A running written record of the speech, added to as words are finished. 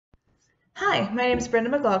Hi, my name is Brenda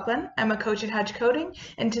McLaughlin. I'm a coach at Hatch Coding,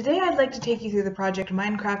 and today I'd like to take you through the project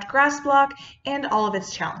Minecraft Grass Block and all of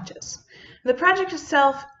its challenges. The project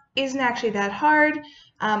itself isn't actually that hard.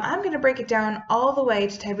 I'm going to break it down all the way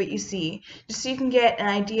to type what you see, just so you can get an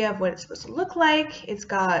idea of what it's supposed to look like. It's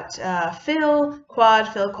got fill,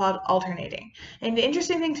 quad, alternating. And the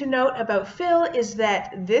interesting thing to note about fill is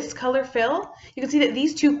that this color fill, you can see that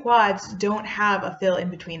these two quads don't have a fill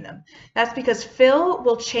in between them. That's because fill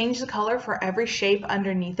will change the color for every shape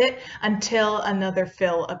underneath it until another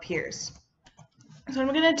fill appears. So what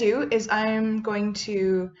I'm going to do is I'm going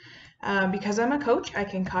to, because I'm a coach, I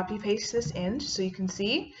can copy paste this in so you can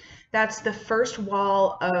see. That's the first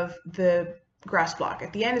wall of the grass block.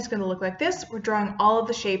 At the end, it's going to look like this. We're drawing all of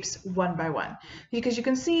the shapes one by one because you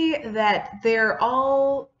can see that they're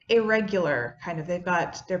all irregular, kind of. They've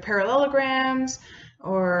got their parallelograms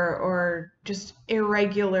or just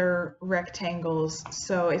irregular rectangles.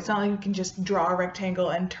 So it's not like you can just draw a rectangle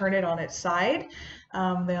and turn it on its side.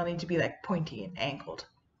 They all need to be like pointy and angled.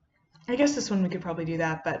 I guess this one we could probably do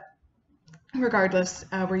that, but regardless,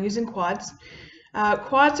 we're using quads.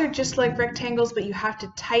 Quads are just like rectangles, but you have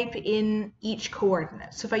to type in each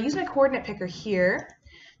coordinate. So if I use my coordinate picker here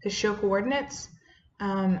to show coordinates,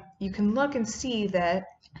 you can look and see that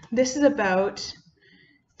this is about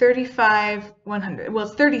 35, 100. Well,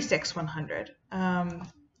 it's 36, 100.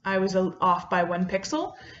 I was off by 1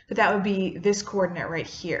 pixel, but that would be this coordinate right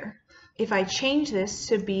here. If I change this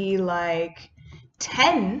to be like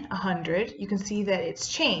 10, 100, you can see that it's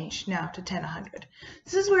changed now to 10, 100.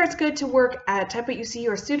 This is where it's good to work at type what you see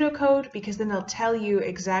or pseudocode, because then it'll tell you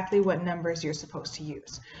exactly what numbers you're supposed to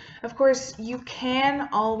use. Of course, you can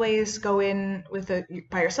always go in with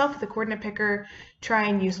by yourself with a coordinate picker, try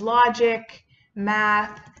and use logic,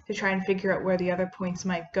 math to try and figure out where the other points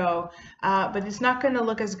might go, but it's not going to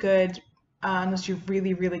look as good unless you're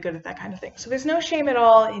really, really good at that kind of thing. So there's no shame at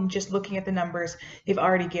all in just looking at the numbers they've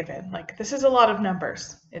already given. Like, this is a lot of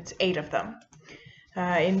numbers. It's 8 of them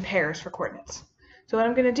in pairs for coordinates. So what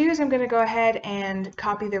I'm going to do is I'm going to go ahead and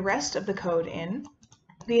copy the rest of the code in.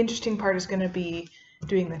 The interesting part is going to be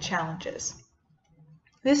doing the challenges.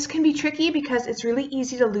 This can be tricky because it's really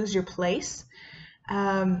easy to lose your place.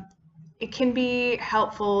 It can be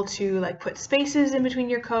helpful to like put spaces in between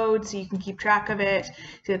your code so you can keep track of it.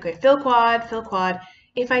 So okay, fill quad, fill quad.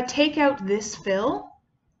 If I take out this fill,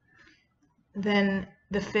 then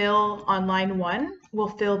the fill on line 1 will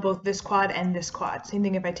fill both this quad and this quad. Same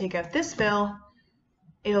thing if I take out this fill,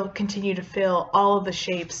 it'll continue to fill all of the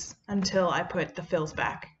shapes until I put the fills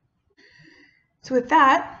back. So with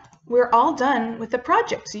that, we're all done with the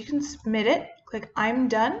project. So you can submit it, click I'm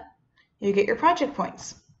done, you get your project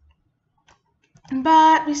points.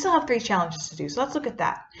 But we still have 3 challenges to do, so let's look at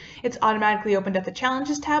that. It's automatically opened up the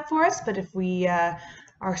challenges tab for us, but if we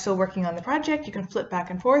are still working on the project, you can flip back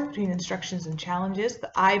and forth between instructions and challenges,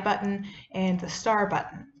 the I button and the star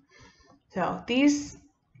button. So these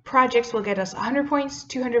projects will get us 100 points,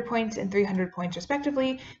 200 points, and 300 points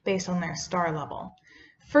respectively based on their star level.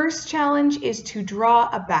 First challenge is to draw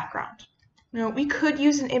a background. Now, we could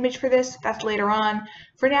use an image for this, that's later on.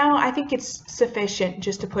 For now, I think it's sufficient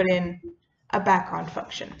just to put in a background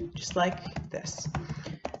function, just like this.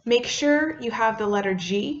 Make sure you have the letter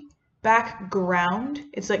G, background.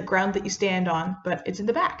 It's like ground that you stand on, but it's in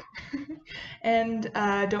the back. And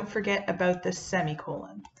don't forget about the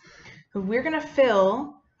semicolon. So we're going to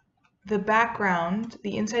fill the background,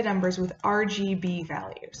 the inside numbers, with RGB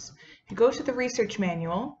values. If you go to the research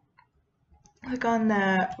manual, click on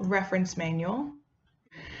the reference manual,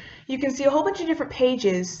 you can see a whole bunch of different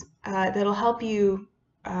pages that'll help you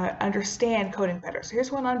understand coding better. So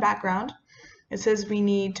here's one on background. It says we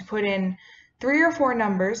need to put in 3 or 4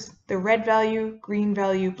 numbers, the red value, green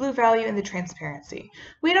value, blue value, and the transparency.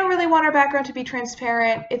 We don't really want our background to be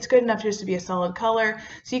transparent. It's good enough just to be a solid color.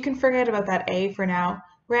 So you can forget about that A for now.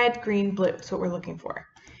 Red, green, blue is what we're looking for.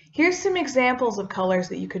 Here's some examples of colors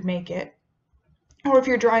that you could make it. Or if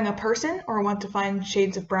you're drawing a person or want to find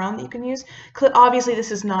shades of brown that you can use. Obviously,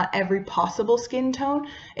 this is not every possible skin tone.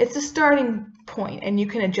 It's a starting point, and you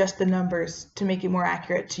can adjust the numbers to make it more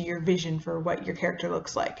accurate to your vision for what your character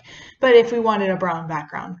looks like. But if we wanted a brown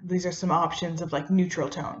background, these are some options of like neutral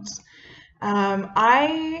tones.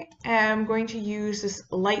 I am going to use this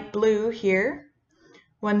light blue here,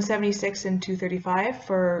 176 and 235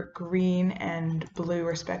 for green and blue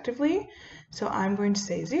respectively. So I'm going to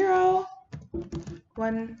say 0.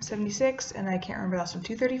 176, and I can't remember the last one.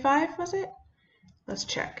 235, was it? Let's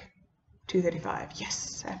check. 235.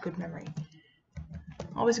 Yes, I have good memory.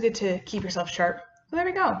 Always good to keep yourself sharp. Well, there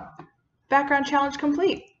we go. Background challenge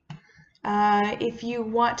complete. If you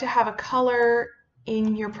want to have a color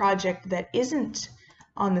in your project that isn't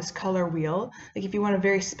on this color wheel, like if you want a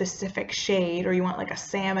very specific shade or you want like a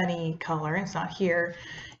salmon-y color, it's not here,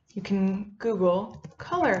 you can Google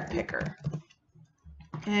color picker.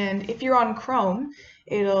 And if you're on Chrome,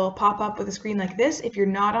 it'll pop up with a screen like this. If you're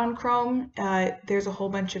not on Chrome, there's a whole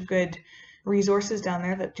bunch of good resources down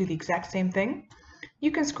there that do the exact same thing.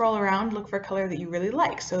 You can scroll around, look for a color that you really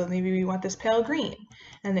like. So maybe you want this pale green,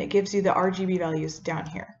 and it gives you the RGB values down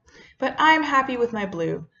here. But I'm happy with my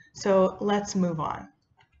blue, so let's move on.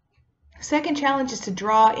 Second challenge is to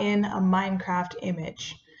draw in a Minecraft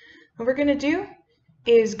image. What we're going to do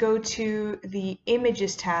is go to the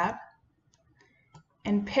Images tab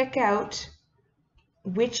and pick out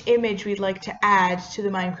which image we'd like to add to the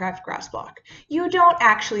Minecraft grass block. You don't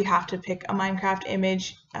actually have to pick a Minecraft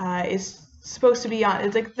image. It's supposed to be on,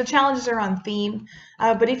 it's like the challenges are on theme,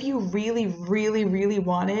 but if you really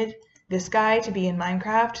wanted this guy to be in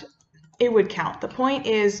Minecraft, it would count. The point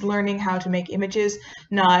is learning how to make images,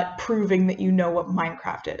 not proving that you know what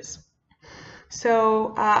Minecraft is.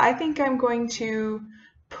 So I think I'm going to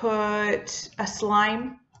put a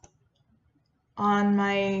slime on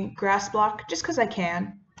my grass block just because I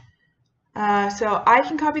can. So I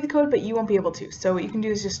can copy the code, but you won't be able to. So what you can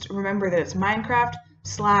do is just remember that it's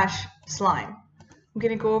Minecraft/slime. I'm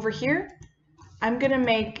going to go over here. I'm going to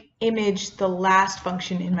make image the last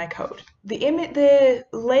function in my code. The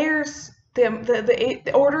layers,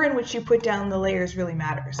 the order in which you put down the layers really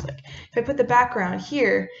matters. Like if I put the background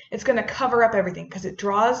here, it's going to cover up everything because it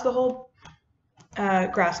draws the whole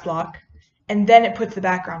grass block, and then it puts the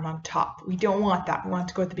background on top. We don't want that. We want it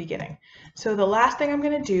to go at the beginning. So the last thing I'm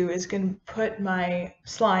going to do is going to put my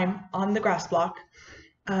slime on the grass block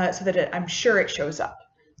so that I'm sure it shows up.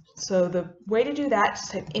 So the way to do that is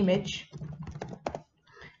type image.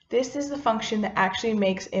 This is the function that actually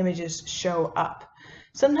makes images show up.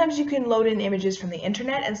 Sometimes you can load in images from the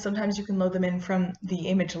internet, and sometimes you can load them in from the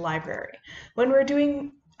image library. When we're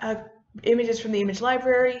doing images from the image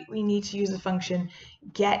library, we need to use the function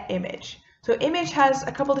getImage. So image has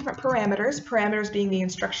a couple different parameters being the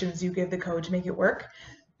instructions you give the code to make it work.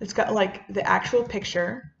 It's got like the actual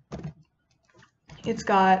picture. It's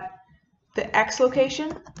got the X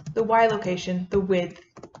location, the Y location, the width,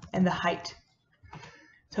 and the height.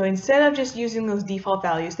 So instead of just using those default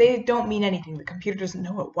values, they don't mean anything. The computer doesn't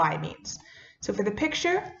know what Y means. So for the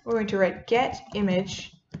picture, we're going to write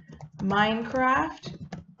getImage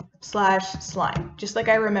Minecraft/slime, just like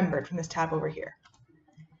I remembered from this tab over here.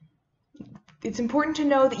 It's important to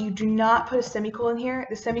know that you do not put a semicolon here.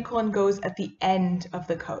 The semicolon goes at the end of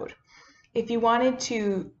the code. If you wanted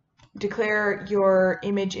to declare your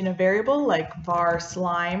image in a variable like var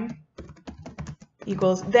slime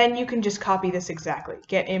equals, then you can just copy this exactly.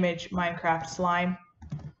 GetImage Minecraft slime,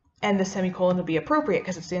 and the semicolon will be appropriate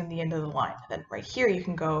because it's in the end of the line. Then right here you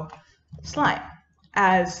can go slime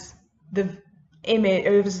as the image,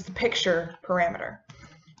 or as the picture parameter.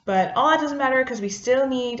 But all that doesn't matter because we still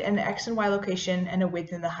need an X and Y location and a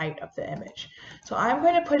width and the height of the image. So I'm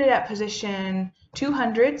going to put it at position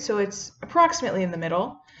 200, so it's approximately in the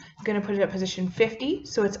middle. I'm going to put it at position 50,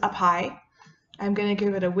 so it's up high. I'm going to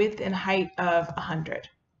give it a width and height of 100.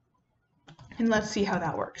 And let's see how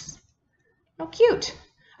that works. Oh, cute.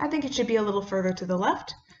 I think it should be a little further to the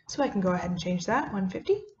left, so I can go ahead and change that,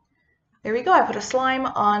 150. There we go. I put a slime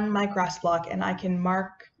on my grass block, and I can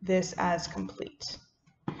mark this as complete.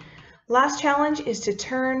 Last challenge is to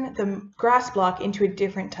turn the grass block into a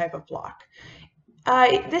different type of block.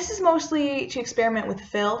 This is mostly to experiment with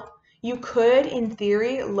fill. You could, in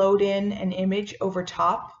theory, load in an image over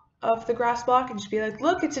top of the grass block and just be like,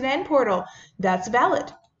 look, it's an end portal. That's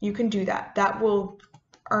valid. You can do that. That will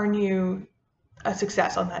earn you a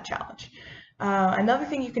success on that challenge. Another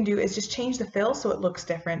thing you can do is just change the fill so it looks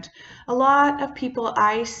different. A lot of people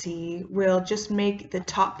I see will just make the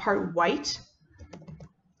top part white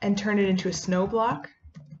and turn it into a snow block.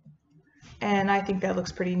 And I think that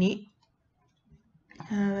looks pretty neat.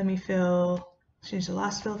 Let me change the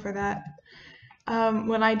last fill for that.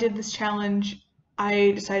 When I did this challenge,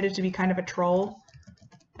 I decided to be kind of a troll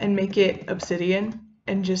and make it obsidian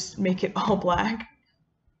and just make it all black.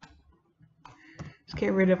 Just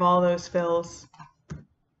get rid of all those fills.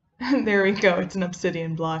 There we go, it's an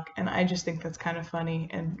obsidian block, and I just think that's kind of funny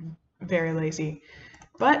and very lazy.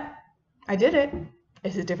 But I did it.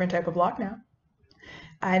 It's a different type of block now.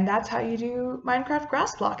 And that's how you do Minecraft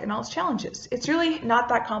grass block and all its challenges. It's really not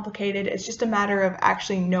that complicated. It's just a matter of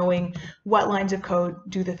actually knowing what lines of code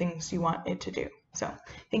do the things you want it to do. So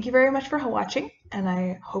thank you very much for watching, and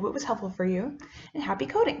I hope it was helpful for you, and happy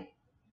coding!